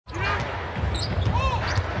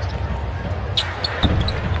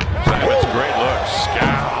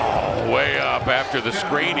after the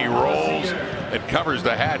screen. He rolls and covers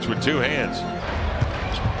the hatch with two hands.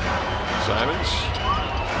 Simons.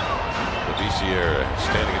 Labissière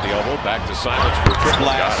standing at the elbow. Back to Simons for a triple.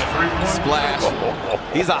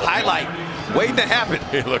 Splash. He's a highlight waiting to happen.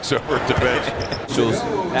 He looks over at the bench. Shows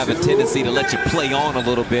have a tendency to let you play on a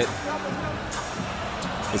little bit.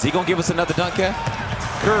 Is he going to give us another dunk, Kev?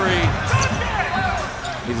 Curry.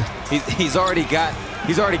 He's already got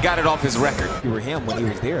it off his record. For him when he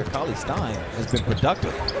was there, Cauley Stein has been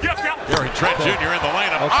productive. Gary Trent Jr. in the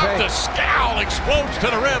lineup. Off the Skal, explodes to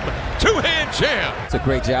the rim. Two-hand jam. It's a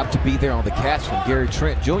great job to be there on the catch from Gary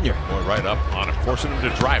Trent Jr. Boy, right up on him, forcing him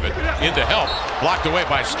to drive it into help. Blocked away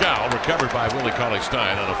by Skal, recovered by Willie Cauley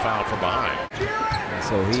Stein on a foul from behind. And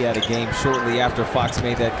so he had a game shortly after Fox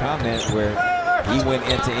made that comment where he went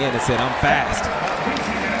end to end and said, "I'm fast."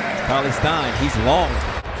 Cauley Stein, he's long.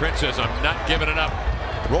 Trent says, "I'm not giving it up."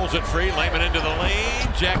 Rolls it free, Layman into the lane,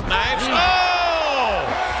 jackknives. Oh!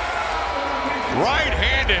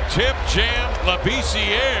 Right-handed tip jam,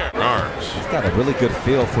 Labissière. Arms. He's got a really good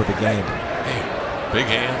feel for the game. Hey, big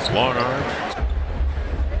hands, long arms.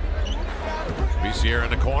 Labissière in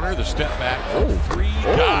the corner, the step back from three.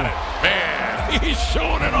 Got it. Man, he's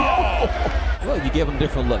showing it all. Well, you give him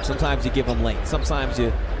different looks. Sometimes you give him length. Sometimes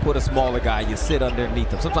you put a smaller guy, you sit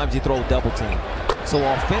underneath him. Sometimes you throw double team. So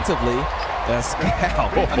offensively, that's Skal.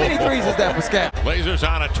 How many threes is that for Skal? Blazers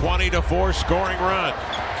on a 20-4 scoring run.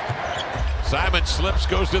 Simon slips,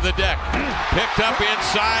 goes to the deck. Picked up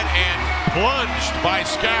inside and plunged by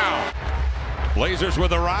Skal. Blazers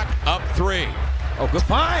with a rock, up 3. Oh, good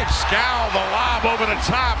find. Skal, the lob over the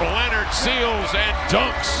top. Leonard seals and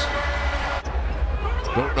dunks.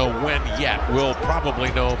 Don't know when yet. We'll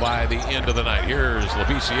probably know by the end of the night. Here's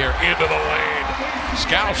Labissière into the lane.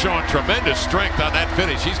 Skal showing tremendous strength on that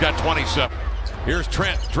finish. He's got 27. Here's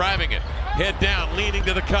Trent driving it. Head down, leaning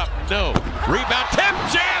to the cup. No. Rebound, tip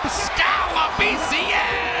jam, Skal,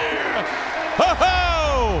 Labissière.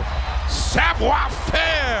 Ho-ho!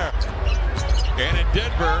 Savoir-faire. And in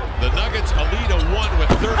Denver, the Nuggets a lead of 1 with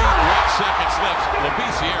 31 seconds left.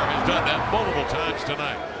 Labissière has done that multiple times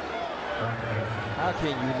tonight. How can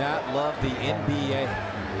you not love the NBA?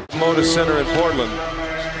 Moda Center in Portland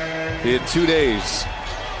in 2 days.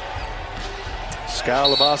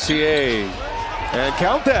 Skal, Labissière, and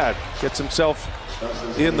count that, gets himself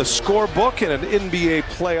in the scorebook in an NBA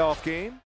playoff game.